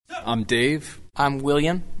I'm Dave. I'm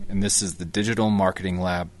William. And this is the Digital Marketing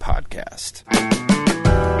Lab podcast.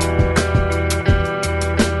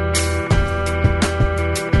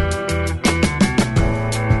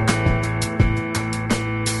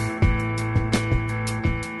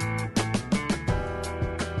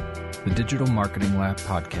 The Digital Marketing Lab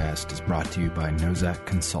podcast is brought to you by Nozak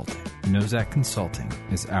Consulting. Nozak Consulting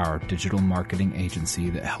is our digital marketing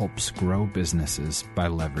agency that helps grow businesses by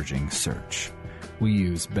leveraging search. We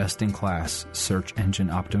use best-in-class search engine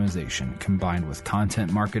optimization combined with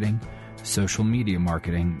content marketing, social media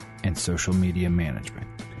marketing, and social media management.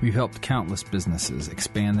 We've helped countless businesses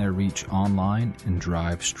expand their reach online and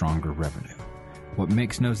drive stronger revenue. What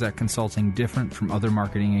makes Nozak Consulting different from other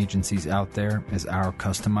marketing agencies out there is our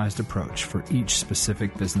customized approach for each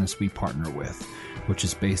specific business we partner with, which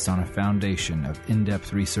is based on a foundation of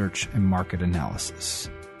in-depth research and market analysis.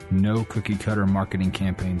 No cookie-cutter marketing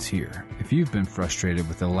campaigns here. If you've been frustrated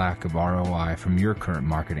with the lack of ROI from your current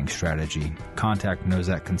marketing strategy, contact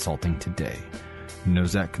Nozak Consulting today.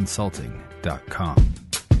 NozakConsulting.com.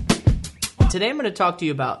 Today I'm going to talk to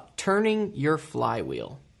you about turning your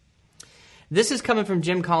flywheel. This is coming from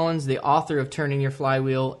Jim Collins, the author of Turning Your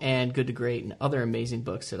Flywheel and Good to Great and other amazing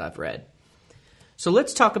books that I've read. So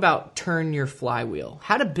let's talk about turn your flywheel.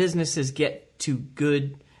 How do businesses get to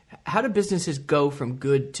good? How do businesses go from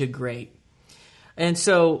good to great? And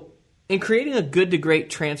so in creating a good to great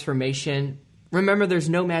transformation, remember there's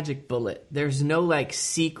no magic bullet. There's no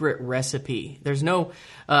secret recipe. There's no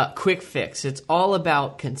quick fix. It's all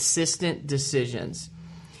about consistent decisions.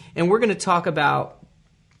 And we're going to talk about,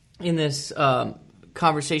 in this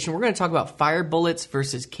conversation, we're going to talk about fire bullets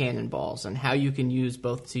versus cannonballs and how you can use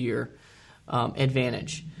both to your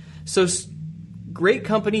advantage. So great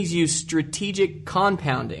companies use strategic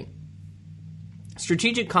compounding.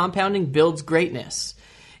 Strategic compounding builds greatness.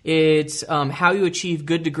 It's how you achieve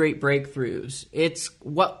good to great breakthroughs. It's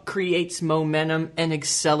what creates momentum and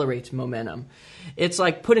accelerates momentum. It's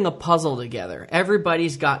like putting a puzzle together.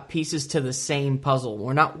 Everybody's got pieces to the same puzzle.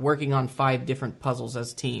 We're not working on 5 different puzzles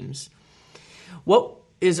as teams. What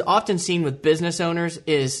is often seen with business owners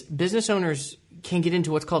is business owners can get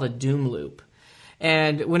into what's called a doom loop.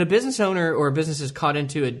 And when a business owner or a business is caught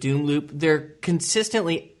into a doom loop, they're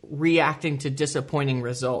consistently reacting to disappointing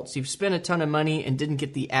results. You've spent a ton of money and didn't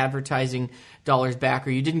get the advertising dollars back,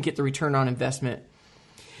 or you didn't get the return on investment.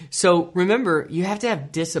 So remember, you have to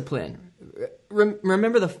have discipline.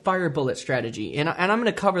 Remember the fire bullet strategy, and I'm going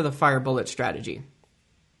to cover the fire bullet strategy.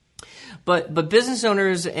 But business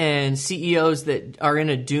owners and CEOs that are in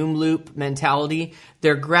a doom loop mentality,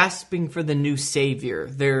 they're grasping for the new savior.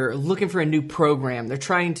 They're looking for a new program. They're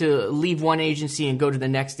trying to leave one agency and go to the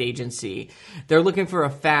next agency. They're looking for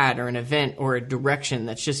a fad or an event or a direction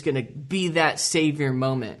that's just going to be that savior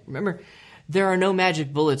moment. Remember, there are no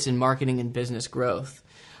magic bullets in marketing and business growth.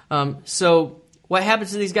 So what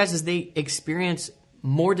happens to these guys is they experience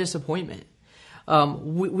more disappointment.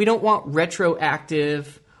 We don't want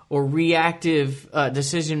retroactive or reactive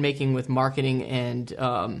decision-making with marketing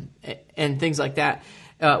and things like that.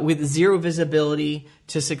 With zero visibility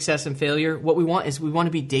to success and failure, what we want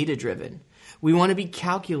to be data-driven. We want to be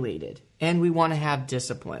calculated, and we want to have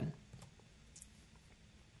discipline.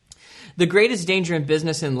 The greatest danger in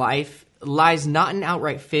business and life lies not in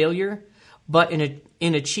outright failure, but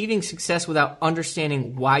in achieving success without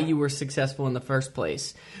understanding why you were successful in the first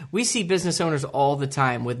place. We see business owners all the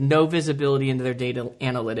time with no visibility into their data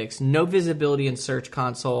analytics, no visibility in Search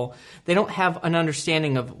Console. They don't have an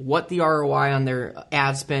understanding of what the ROI on their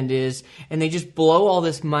ad spend is, and they just blow all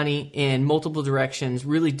this money in multiple directions,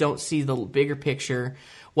 really don't see the bigger picture,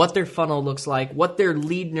 what their funnel looks like, what their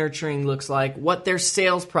lead nurturing looks like, what their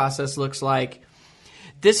sales process looks like.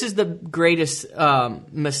 This is the greatest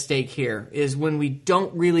mistake here, is when we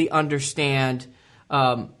don't really understand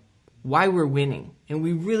why we're winning. And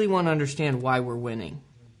we really want to understand why we're winning.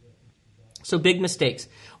 So big mistakes.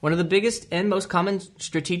 One of the biggest and most common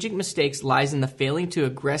strategic mistakes lies in the failing to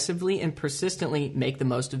aggressively and persistently make the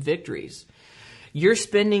most of victories. You're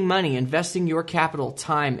spending money, investing your capital,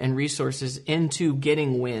 time, and resources into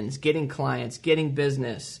getting wins, getting clients, getting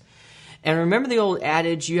business. And remember the old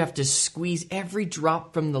adage, you have to squeeze every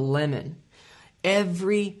drop from the lemon.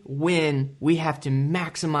 Every win, we have to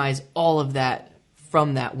maximize all of that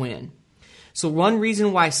from that win. So one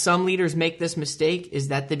reason why some leaders make this mistake is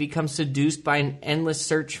that they become seduced by an endless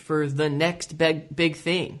search for the next big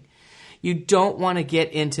thing. You don't want to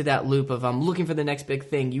get into that loop of I'm looking for the next big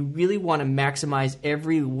thing. You really want to maximize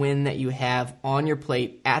every win that you have on your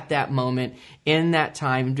plate at that moment, in that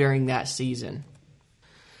time, during that season.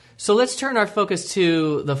 So let's turn our focus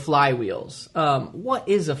to the flywheels. What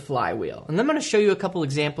is a flywheel? And I'm going to show you a couple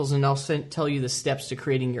examples, and I'll tell you the steps to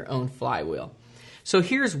creating your own flywheel. So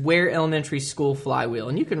here's Ware Elementary School flywheel,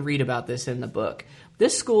 and you can read about this in the book.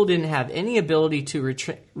 This school didn't have any ability to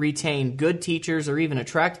retain good teachers or even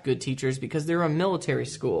attract good teachers because they're a military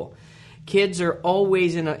school. Kids are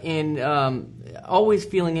always always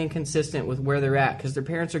feeling inconsistent with where they're at because their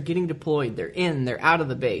parents are getting deployed. They're out of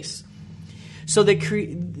the base. So the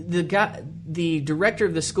director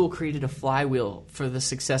of the school created a flywheel for the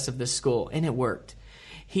success of this school, and it worked.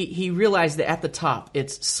 He realized that at the top,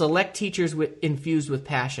 it's select teachers infused with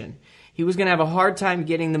passion. He was going to have a hard time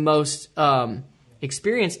getting the most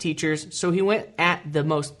experienced teachers, so he went at the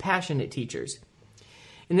most passionate teachers.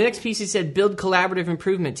 In the next piece, he said, build collaborative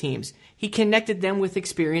improvement teams. He connected them with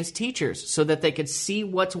experienced teachers so that they could see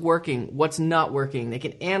what's working, what's not working. They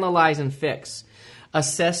could analyze and fix.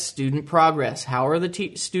 Assess student progress. How are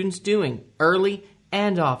the students doing, early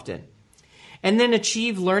and often? And then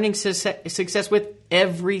achieve learning success with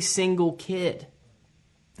every single kid.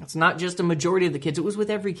 It's not just a majority of the kids. It was with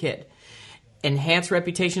every kid. Enhance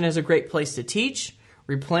reputation as a great place to teach.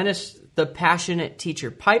 Replenish the passionate teacher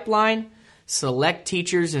pipeline. Select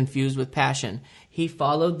teachers infused with passion. He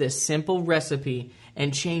followed this simple recipe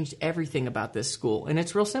and changed everything about this school. And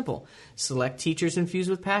it's real simple. Select teachers infused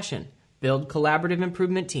with passion. Build collaborative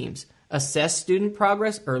improvement teams. Assess student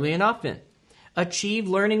progress early and often. Achieve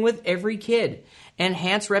learning with every kid.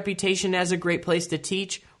 Enhance reputation as a great place to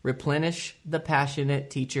teach. Replenish the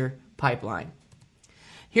passionate teacher pipeline.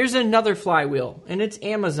 Here's another flywheel, and it's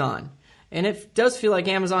Amazon. And it does feel like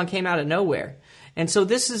Amazon came out of nowhere. And so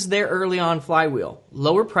this is their early on flywheel.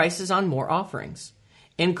 Lower prices on more offerings.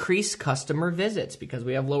 Increase customer visits. Because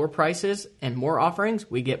we have lower prices and more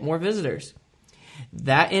offerings, we get more visitors.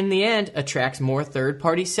 That, in the end, attracts more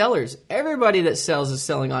third-party sellers. Everybody that sells is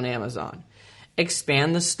selling on Amazon.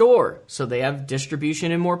 Expand the store so they have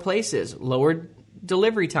distribution in more places. Lower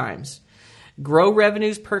delivery times. Grow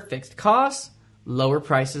revenues per fixed costs. Lower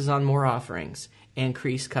prices on more offerings.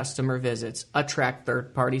 Increase customer visits. Attract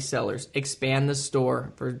third-party sellers. Expand the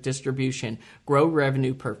store for distribution. Grow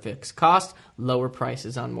revenue per fixed cost. Lower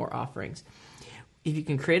prices on more offerings. If you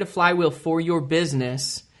can create a flywheel for your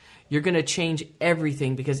business, you're going to change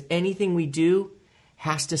everything because anything we do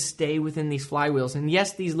has to stay within these flywheels. And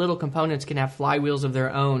yes, these little components can have flywheels of their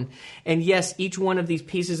own. And yes, each one of these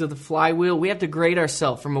pieces of the flywheel, we have to grade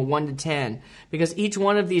ourselves from a 1 to 10 because each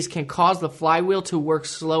one of these can cause the flywheel to work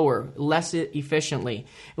slower, less efficiently.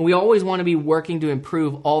 And we always want to be working to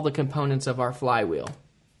improve all the components of our flywheel.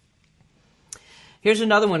 Here's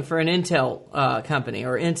another one for an Intel company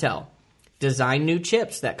or Intel. Design new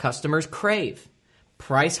chips that customers crave.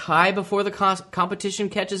 Price high before the competition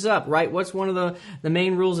catches up, right? What's one of the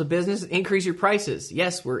main rules of business? Increase your prices.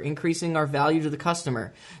 Yes, we're increasing our value to the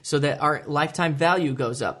customer so that our lifetime value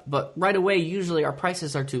goes up. But right away, usually our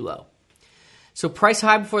prices are too low. So price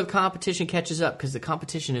high before the competition catches up because the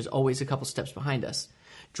competition is always a couple steps behind us.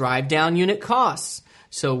 Drive down unit costs.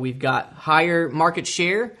 So we've got higher market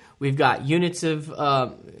share. We've got units of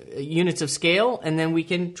scale, and then we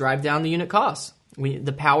can drive down the unit costs.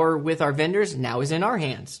 The power with our vendors now is in our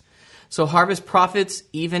hands. So harvest profits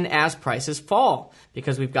even as prices fall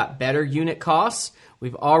because we've got better unit costs.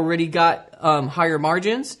 We've already got higher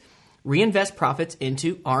margins. Reinvest profits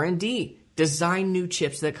into R&D. Design new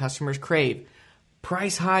chips that customers crave.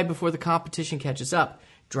 Price high before the competition catches up.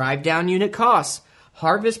 Drive down unit costs.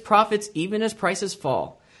 Harvest profits even as prices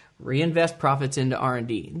fall. Reinvest profits into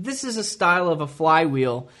R&D. This is a style of a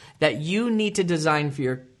flywheel that you need to design for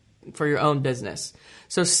your own business.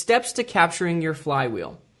 So steps to capturing your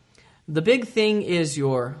flywheel. The big thing is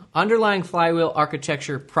your underlying flywheel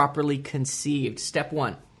architecture properly conceived. Step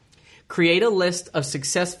 1, create a list of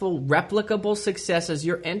successful, replicable successes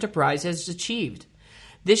your enterprise has achieved.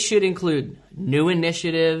 This should include new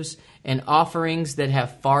initiatives and offerings that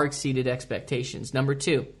have far exceeded expectations. Number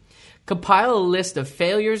 2, compile a list of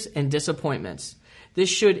failures and disappointments. This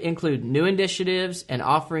should include new initiatives and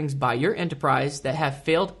offerings by your enterprise that have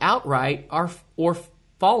failed outright or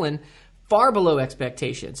fallen far below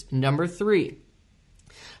expectations. Number 3,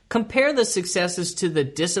 compare the successes to the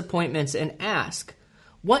disappointments and ask,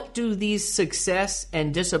 what do these success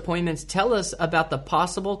and disappointments tell us about the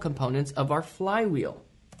possible components of our flywheel?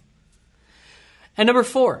 And number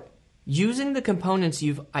 4, using the components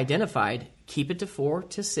you've identified, keep it to 4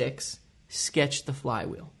 to 6, sketch the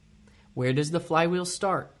flywheel. Where does the flywheel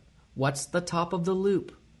start? What's the top of the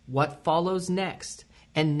loop? What follows next?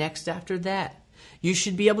 And next after that? You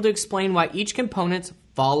should be able to explain why each component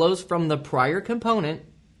follows from the prior component,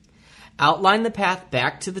 outline the path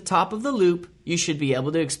back to the top of the loop. You should be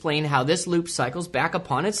able to explain how this loop cycles back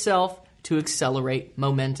upon itself to accelerate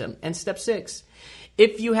momentum. And step 6,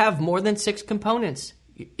 if you have more than 6 components,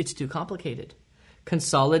 it's too complicated.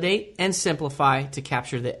 Consolidate and simplify to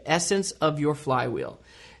capture the essence of your flywheel.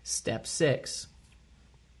 Step 6,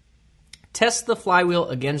 test the flywheel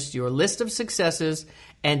against your list of successes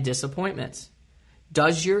and disappointments.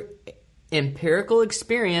 Does your empirical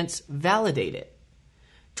experience validate it?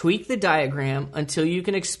 Tweak the diagram until you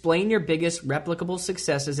can explain your biggest replicable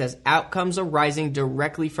successes as outcomes arising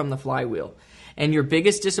directly from the flywheel, and your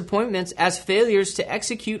biggest disappointments as failures to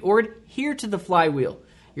execute or adhere to the flywheel.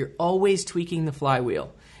 You're always tweaking the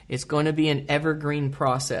flywheel. It's going to be an evergreen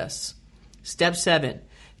process. Step 7,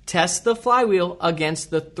 test the flywheel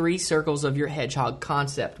against the 3 circles of your hedgehog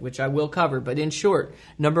concept, which I will cover. But in short,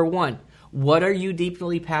 number 1, what are you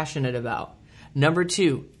deeply passionate about? Number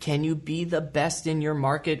 2, can you be the best in your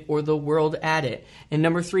market or the world at it? And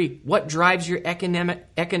number 3, what drives your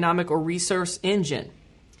economic or resource engine?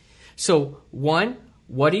 So 1,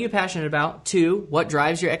 what are you passionate about? 2, what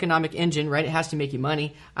drives your economic engine, right? It has to make you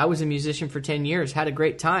money. I was a musician for 10 years, had a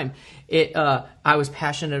great time. I was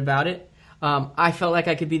passionate about it. I felt like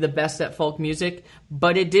I could be the best at folk music,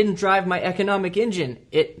 but it didn't drive my economic engine.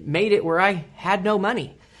 It made it where I had no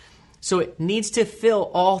money. So it needs to fill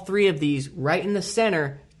all 3 of these right in the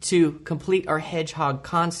center to complete our hedgehog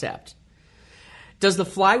concept. Does the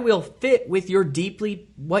flywheel fit with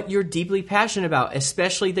what you're deeply passionate about,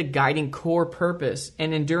 especially the guiding core purpose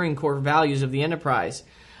and enduring core values of the enterprise?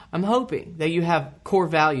 I'm hoping that you have core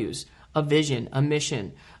values, a vision, a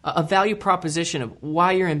mission, a value proposition of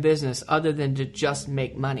why you're in business other than to just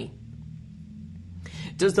make money.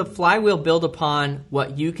 Does the flywheel build upon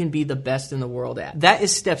what you can be the best in the world at? That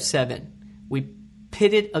is step 7. We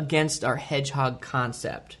pit it against our hedgehog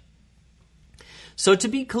concept. So to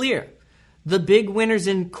be clear, the big winners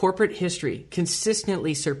in corporate history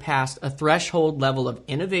consistently surpassed a threshold level of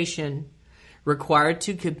innovation required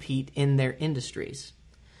to compete in their industries.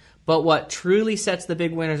 But what truly sets the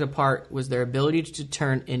big winners apart was their ability to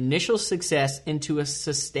turn initial success into a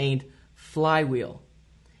sustained flywheel.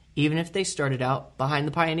 Even if they started out behind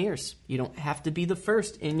the pioneers. You don't have to be the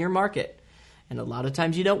first in your market. And a lot of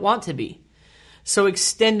times you don't want to be. So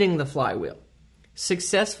extending the flywheel.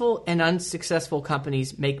 Successful and unsuccessful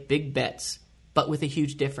companies make big bets, but with a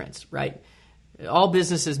huge difference, right? All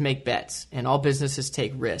businesses make bets, and all businesses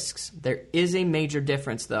take risks. There is a major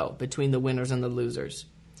difference, though, between the winners and the losers.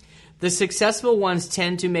 The successful ones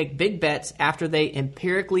tend to make big bets after they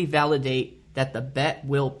empirically validate that the bet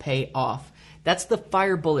will pay off. That's the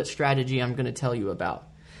fire bullet strategy I'm going to tell you about.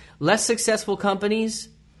 Less successful companies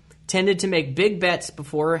tended to make big bets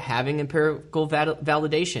before having empirical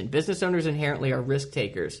validation. Business owners inherently are risk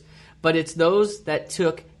takers, but it's those that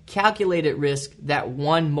took calculated risk that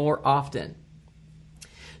won more often.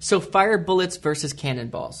 So fire bullets versus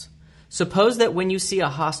cannonballs. Suppose that when you see a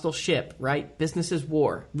hostile ship, right? Business is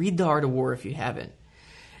war. Read The Art of War if you haven't.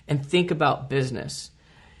 And think about business.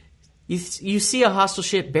 You see a hostile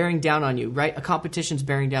ship bearing down on you, right? A competition's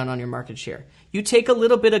bearing down on your market share. You take a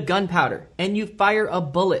little bit of gunpowder and you fire a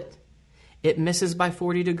bullet. It misses by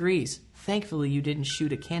 40 degrees. Thankfully, you didn't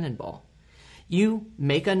shoot a cannonball. You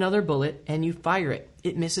make another bullet and you fire it.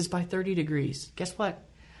 It misses by 30 degrees. Guess what?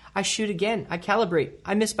 I shoot again. I calibrate.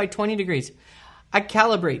 I miss by 20 degrees. I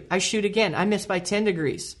calibrate. I shoot again. I miss by 10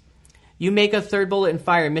 degrees. You make a third bullet and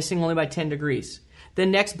fire, missing only by 10 degrees. The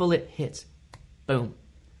next bullet hits. Boom.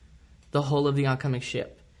 The hull of the oncoming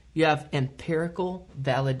ship. You have empirical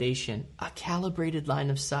validation, a calibrated line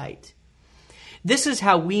of sight. This is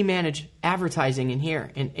how we manage advertising in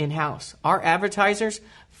here, in-house. Our advertisers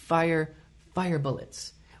fire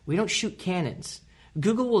bullets. We don't shoot cannons.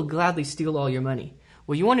 Google will gladly steal all your money.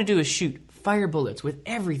 What you want to do is shoot fire bullets with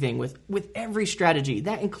everything, with every strategy.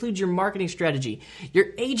 That includes your marketing strategy. Your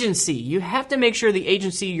agency. You have to make sure the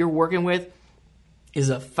agency you're working with is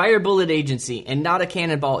a fire bullet agency and not a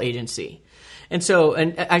cannonball agency.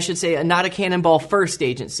 And I should say not a cannonball first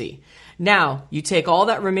agency. Now, you take all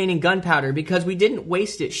that remaining gunpowder because we didn't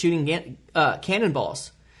waste it shooting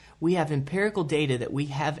cannonballs. We have empirical data that we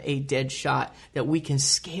have a dead shot, that we can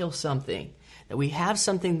scale something, that we have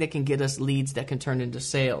something that can get us leads that can turn into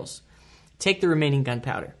sales. Take the remaining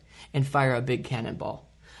gunpowder and fire a big cannonball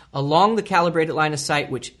along the calibrated line of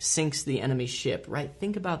sight, which sinks the enemy ship, right?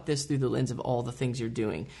 Think about this through the lens of all the things you're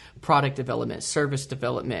doing. Product development, service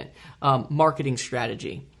development, marketing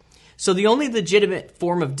strategy. So the only legitimate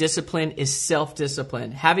form of discipline is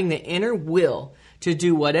self-discipline, having the inner will to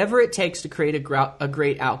do whatever it takes to create a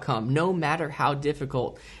great outcome, no matter how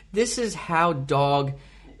difficult. This is how dog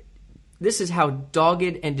This is how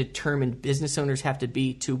dogged and determined business owners have to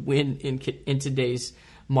be to win in today's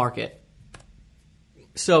market.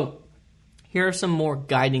 So here are some more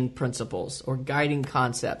guiding principles or guiding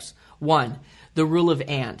concepts. 1, the rule of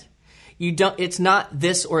and. It's not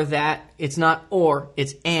this or that. It's not or,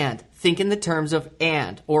 it's and. Think in the terms of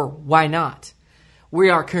and or why not.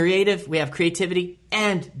 We are creative. We have creativity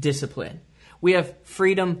and discipline. We have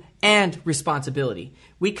freedom and responsibility.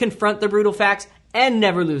 We confront the brutal facts and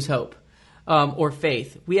never lose hope or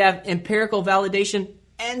faith. We have empirical validation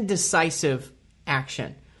and decisive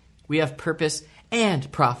action. We have purpose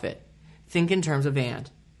and profit. Think in terms of and.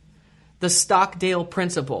 The Stockdale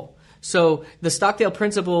Principle. So the Stockdale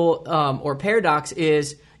Principle or paradox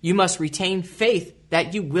is you must retain faith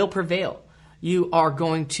that you will prevail. You are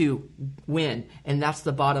going to win, and that's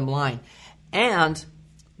the bottom line. And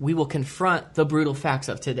we will confront the brutal facts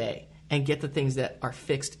of today and get the things that are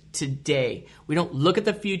fixed today. We don't look at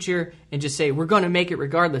the future and just say, we're going to make it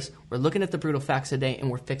regardless. We're looking at the brutal facts today and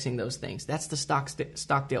we're fixing those things. That's the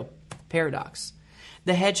Stockdale paradox.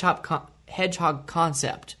 The hedgehog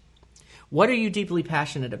concept. What are you deeply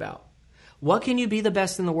passionate about? What can you be the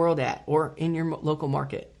best in the world at or in your local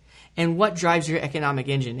market? And what drives your economic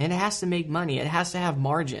engine? It has to make money. It has to have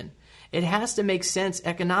margin. It has to make sense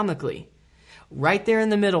economically. Right there in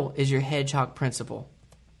the middle is your hedgehog principle.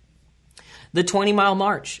 The 20-mile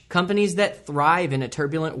march. Companies that thrive in a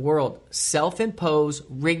turbulent world self-impose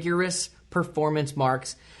rigorous performance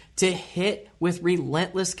marks to hit with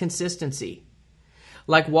relentless consistency.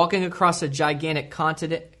 Like walking across a gigantic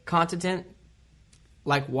continent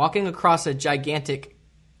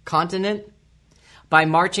by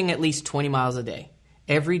marching at least 20 miles a day,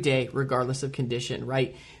 every day, regardless of condition,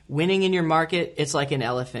 right? Winning in your market, it's like an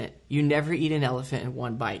elephant. You never eat an elephant in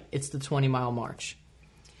one bite. It's the 20-mile march.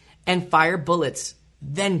 And fire bullets,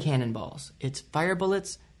 then cannonballs. It's fire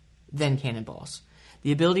bullets, then cannonballs.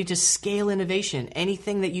 The ability to scale innovation.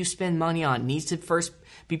 Anything that you spend money on needs to first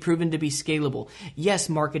be proven to be scalable. Yes,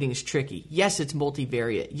 marketing is tricky. Yes, it's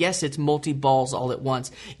multivariate. Yes, it's multi-balls all at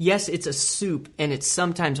once. Yes, it's a soup, and it's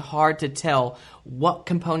sometimes hard to tell what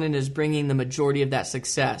component is bringing the majority of that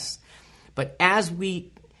success. But as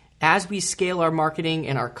we scale our marketing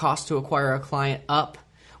and our cost to acquire a client up,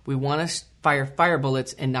 we want to fire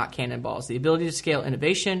bullets and not cannonballs. The ability to scale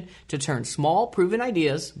innovation, to turn small, proven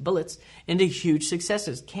ideas, bullets, into huge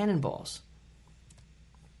successes, cannonballs.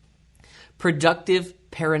 Productive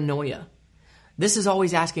paranoia. This is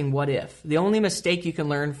always asking what if. The only mistake you can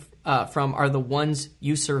learn from are the ones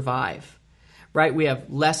you survive, right? We have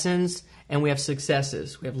lessons and we have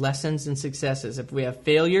successes. We have lessons and successes. If we have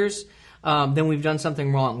failures, then we've done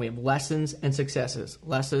something wrong. We have lessons and successes,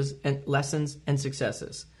 lessons and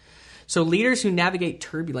successes. So leaders who navigate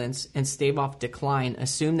turbulence and stave off decline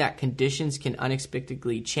assume that conditions can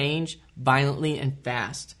unexpectedly change violently and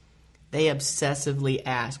fast. They obsessively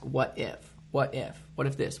ask, what if? What if? What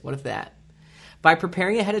if this? What if that? By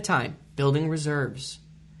preparing ahead of time, building reserves,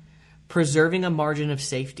 preserving a margin of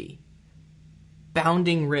safety,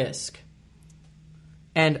 bounding risk,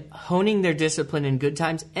 and honing their discipline in good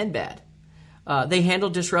times and bad. They handle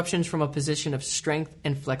disruptions from a position of strength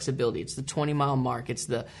and flexibility. It's the 20-mile mark. It's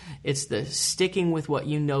the sticking with what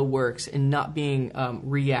you know works and not being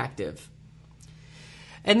reactive.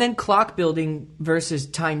 And then clock building versus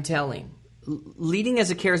time telling. Leading as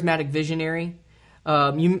a charismatic visionary,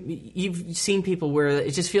 you've seen people where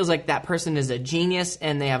it just feels like that person is a genius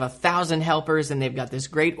and they have 1,000 helpers and they've got this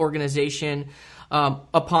great organization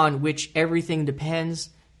upon which everything depends.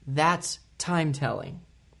 That's time telling.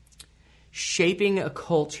 Shaping a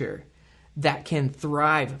culture that can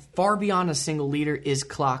thrive far beyond a single leader is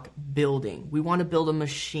clock building. We want to build a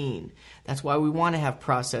machine. That's why we want to have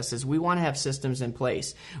processes. We want to have systems in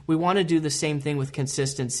place. We want to do the same thing with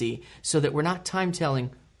consistency so that we're not time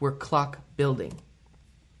telling, we're clock building.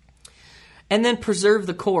 And then preserve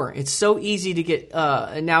the core. It's so easy to get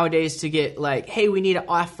nowadays to get like, hey, we need to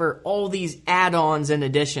offer all these add-ons and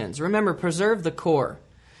additions. Remember, preserve the core,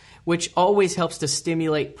 which always helps to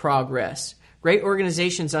stimulate progress. Great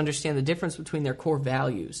organizations understand the difference between their core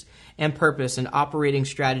values and purpose and operating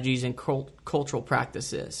strategies and cultural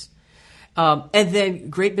practices. And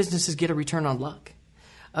then great businesses get a return on luck.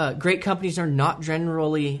 Great companies are not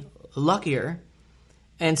generally luckier.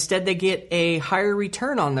 Instead, they get a higher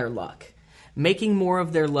return on their luck, making more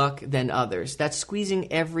of their luck than others. That's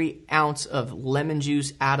squeezing every ounce of lemon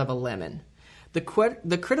juice out of a lemon. The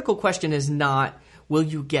critical question is not, will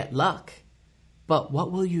you get luck? But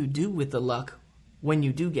what will you do with the luck when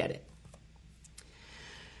you do get it?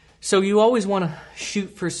 So you always want to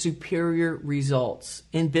shoot for superior results.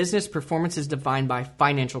 In business, performance is defined by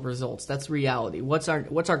financial results. That's reality. What's our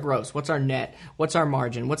gross? What's our net? What's our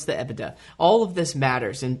margin? What's the EBITDA? All of this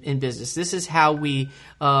matters in business. This is how we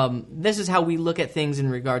look at things in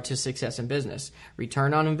regard to success in business.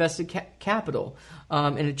 Return on invested capital,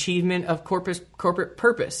 and achievement of corporate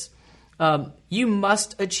purpose. You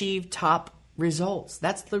must achieve top results.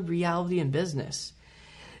 That's the reality in business.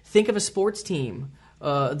 Think of a sports team.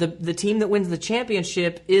 The team that wins the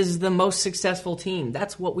championship is the most successful team.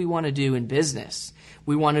 That's what we want to do in business.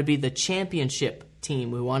 We want to be the championship team.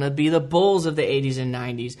 We want to be the Bulls of the 80s and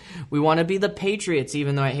 90s. We want to be the Patriots,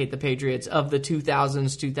 even though I hate the Patriots, of the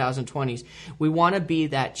 2000s, 2020s. We want to be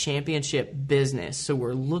that championship business. So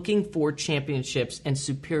we're looking for championships and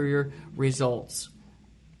superior results.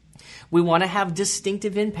 We want to have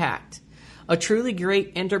distinctive impact. A truly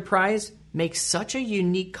great enterprise makes such a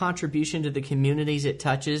unique contribution to the communities it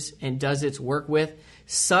touches and does its work with,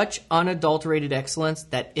 such unadulterated excellence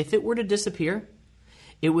that if it were to disappear,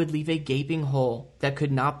 it would leave a gaping hole that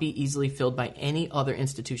could not be easily filled by any other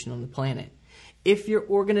institution on the planet. If your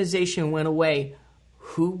organization went away,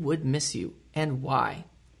 who would miss you and why?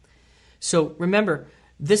 So remember,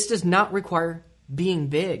 this does not require being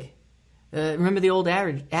big. Remember the old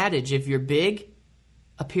adage, if you're big,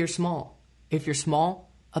 appear small. If you're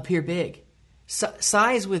small, appear big.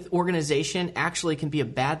 Size with organization actually can be a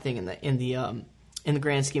bad thing in the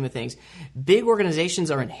grand scheme of things. Big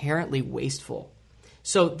organizations are inherently wasteful.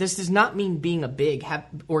 So this does not mean being a big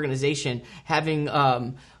organization, having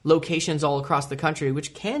locations all across the country,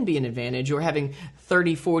 which can be an advantage, or having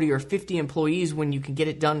 30, 40, or 50 employees when you can get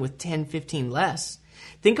it done with 10, 15 less.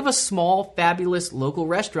 Think of a small, fabulous local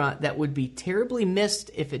restaurant that would be terribly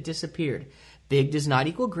missed if it disappeared. Big does not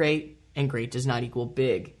equal great, and great does not equal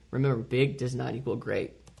big. Remember, big does not equal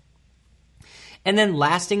great. And then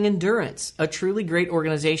lasting endurance. A truly great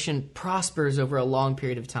organization prospers over a long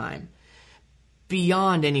period of time.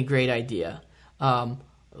 Beyond any great idea,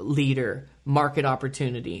 leader, market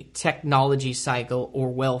opportunity, technology cycle, or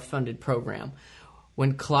well-funded program.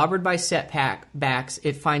 When clobbered by setbacks,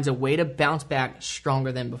 it finds a way to bounce back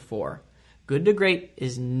stronger than before. Good to great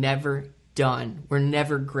is never done. We're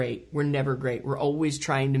never great. We're never great. We're always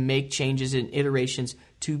trying to make changes and iterations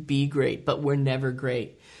to be great, but we're never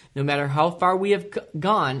great. No matter how far we have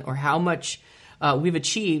gone or how much we've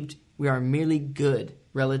achieved, we are merely good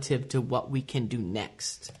relative to what we can do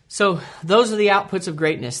next. So those are the outputs of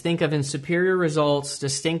greatness. Think of in superior results,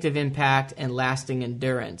 distinctive impact, and lasting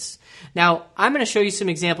endurance. Now, I'm going to show you some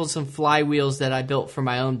examples of some flywheels that I built for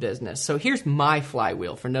my own business. So here's my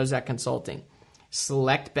flywheel for Nozak Consulting.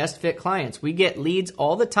 Select best fit clients. We get leads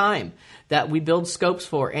all the time that we build scopes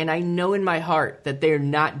for, and I know in my heart that they're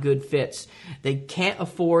not good fits. They can't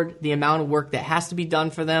afford the amount of work that has to be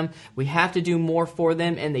done for them. We have to do more for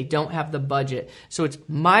them, and they don't have the budget. So it's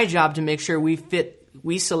my job to make sure we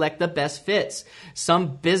select the best fits.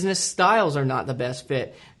 Some business styles are not the best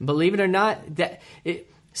fit. Believe it or not,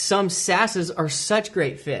 some SaaSes are such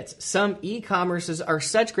great fits. Some e-commerces are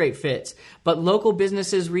such great fits. But local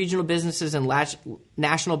businesses, regional businesses, and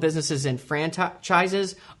national businesses and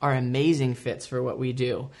franchises are amazing fits for what we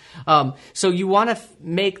do. So you want to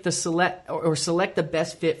make the select the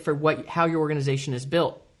best fit for how your organization is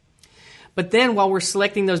built. But then while we're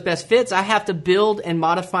selecting those best fits, I have to build and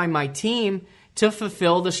modify my team to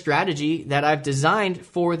fulfill the strategy that I've designed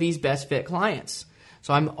for these best fit clients.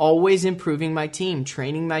 So I'm always improving my team,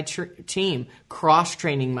 training my team,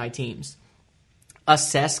 cross-training my teams.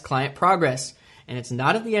 Assess client progress. And it's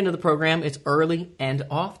not at the end of the program, it's early and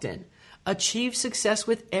often. Achieve success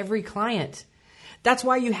with every client. That's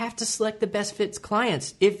why you have to select the best fits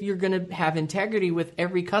clients if you're going to have integrity with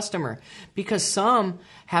every customer, because some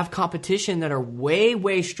have competition that are way,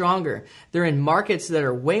 way stronger. They're in markets that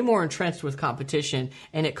are way more entrenched with competition,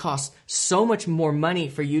 and it costs so much more money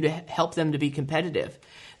for you to help them to be competitive.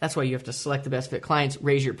 That's why you have to select the best fit clients,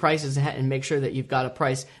 raise your prices, and make sure that you've got a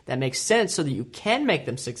price that makes sense so that you can make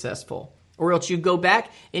them successful. Or else you go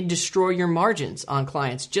back and destroy your margins on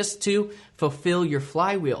clients just to fulfill your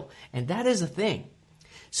flywheel. And that is a thing.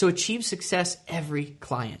 So achieve success every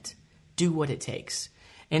client. Do what it takes.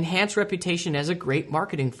 Enhance reputation as a great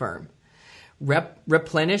marketing firm.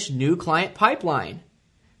 Replenish new client pipeline.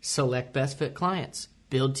 Select best fit clients.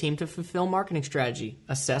 Build team to fulfill marketing strategy.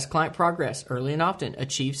 Assess client progress early and often.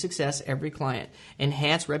 Achieve success every client.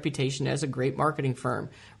 Enhance reputation as a great marketing firm.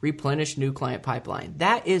 Replenish new client pipeline.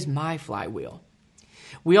 That is my flywheel.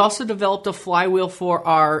 We also developed a flywheel for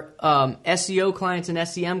our SEO clients and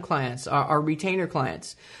SEM clients, our retainer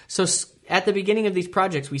clients. So at the beginning of these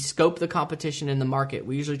projects, we scope the competition in the market.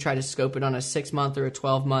 We usually try to scope it on a 6-month or a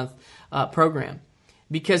 12-month program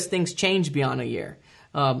because things change beyond a year.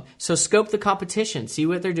 So scope the competition, see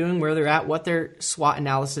what they're doing, where they're at, what their SWOT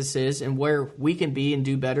analysis is, and where we can be and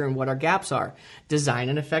do better and what our gaps are. Design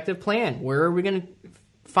an effective plan. Where are we going to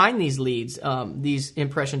find these leads, these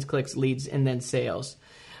impressions, clicks, leads, and then sales?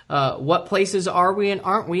 What places are we and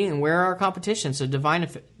aren't we, and where are our competition? So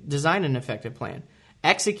design an effective plan.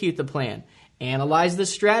 Execute the plan. Analyze the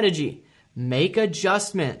strategy. Make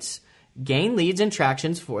adjustments. Gain leads and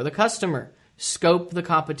tractions for the customer. Scope the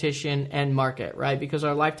competition and market, right? Because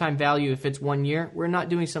our lifetime value, if it's 1 year, we're not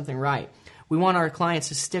doing something right. We want our clients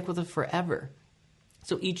to stick with us forever.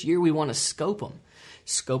 So each year we want to scope them.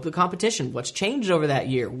 Scope the competition. What's changed over that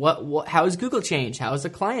year? How has Google changed? How has the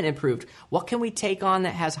client improved? What can we take on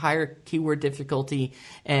that has higher keyword difficulty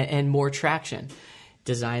and more traction?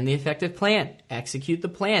 Design the effective plan. Execute the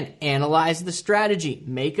plan. Analyze the strategy.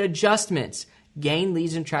 Make adjustments. Gain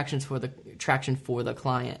leads and traction for the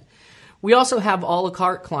client. We also have a la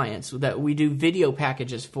carte clients that we do video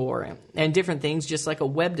packages for and different things, just like a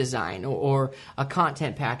web design or a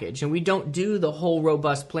content package. And we don't do the whole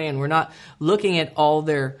robust plan. We're not looking at all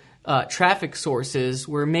their traffic sources.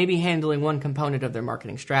 We're maybe handling one component of their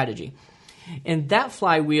marketing strategy. And that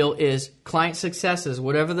flywheel is client successes.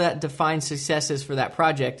 Whatever that defines success is for that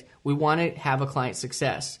project, we want to have a client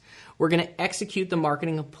success. We're going to execute the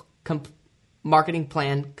marketing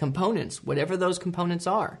plan components, whatever those components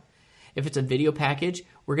are. If it's a video package,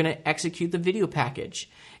 we're going to execute the video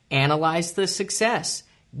package. Analyze the success.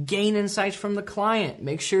 Gain insights from the client.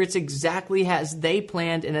 Make sure it's exactly as they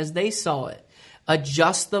planned and as they saw it.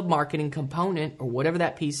 Adjust the marketing component or whatever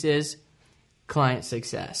that piece is. Client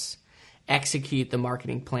success. Execute the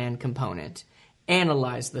marketing plan component.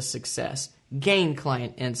 Analyze the success. Gain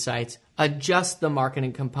client insights. Adjust the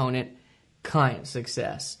marketing component. Client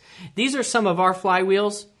success. These are some of our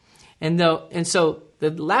flywheels. And so the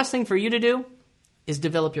last thing for you to do is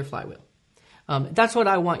develop your flywheel. That's what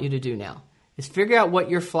I want you to do now, is figure out what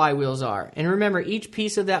your flywheels are. And remember, each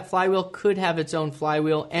piece of that flywheel could have its own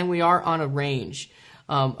flywheel, and we are on a range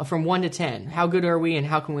from 1 to 10. How good are we, and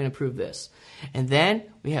how can we improve this? And then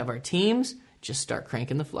we have our teams just start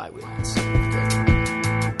cranking the flywheels.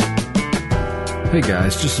 Hey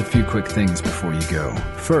guys, just a few quick things before you go.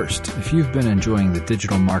 First, if you've been enjoying the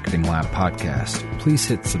Digital Marketing Lab podcast, please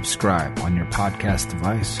hit subscribe on your podcast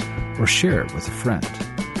device or share it with a friend.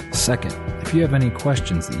 Second, if you have any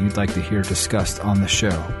questions that you'd like to hear discussed on the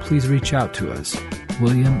show, please reach out to us,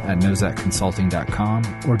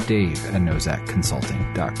 William@nozakconsulting.com or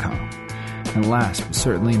Dave@nozakconsulting.com. And last but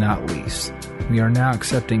certainly not least, we are now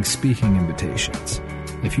accepting speaking invitations.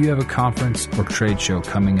 If you have a conference or trade show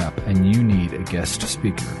coming up and you need a guest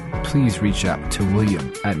speaker, please reach out to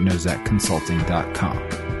William@nozakconsulting.com.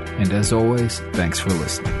 And as always, thanks for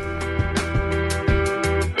listening.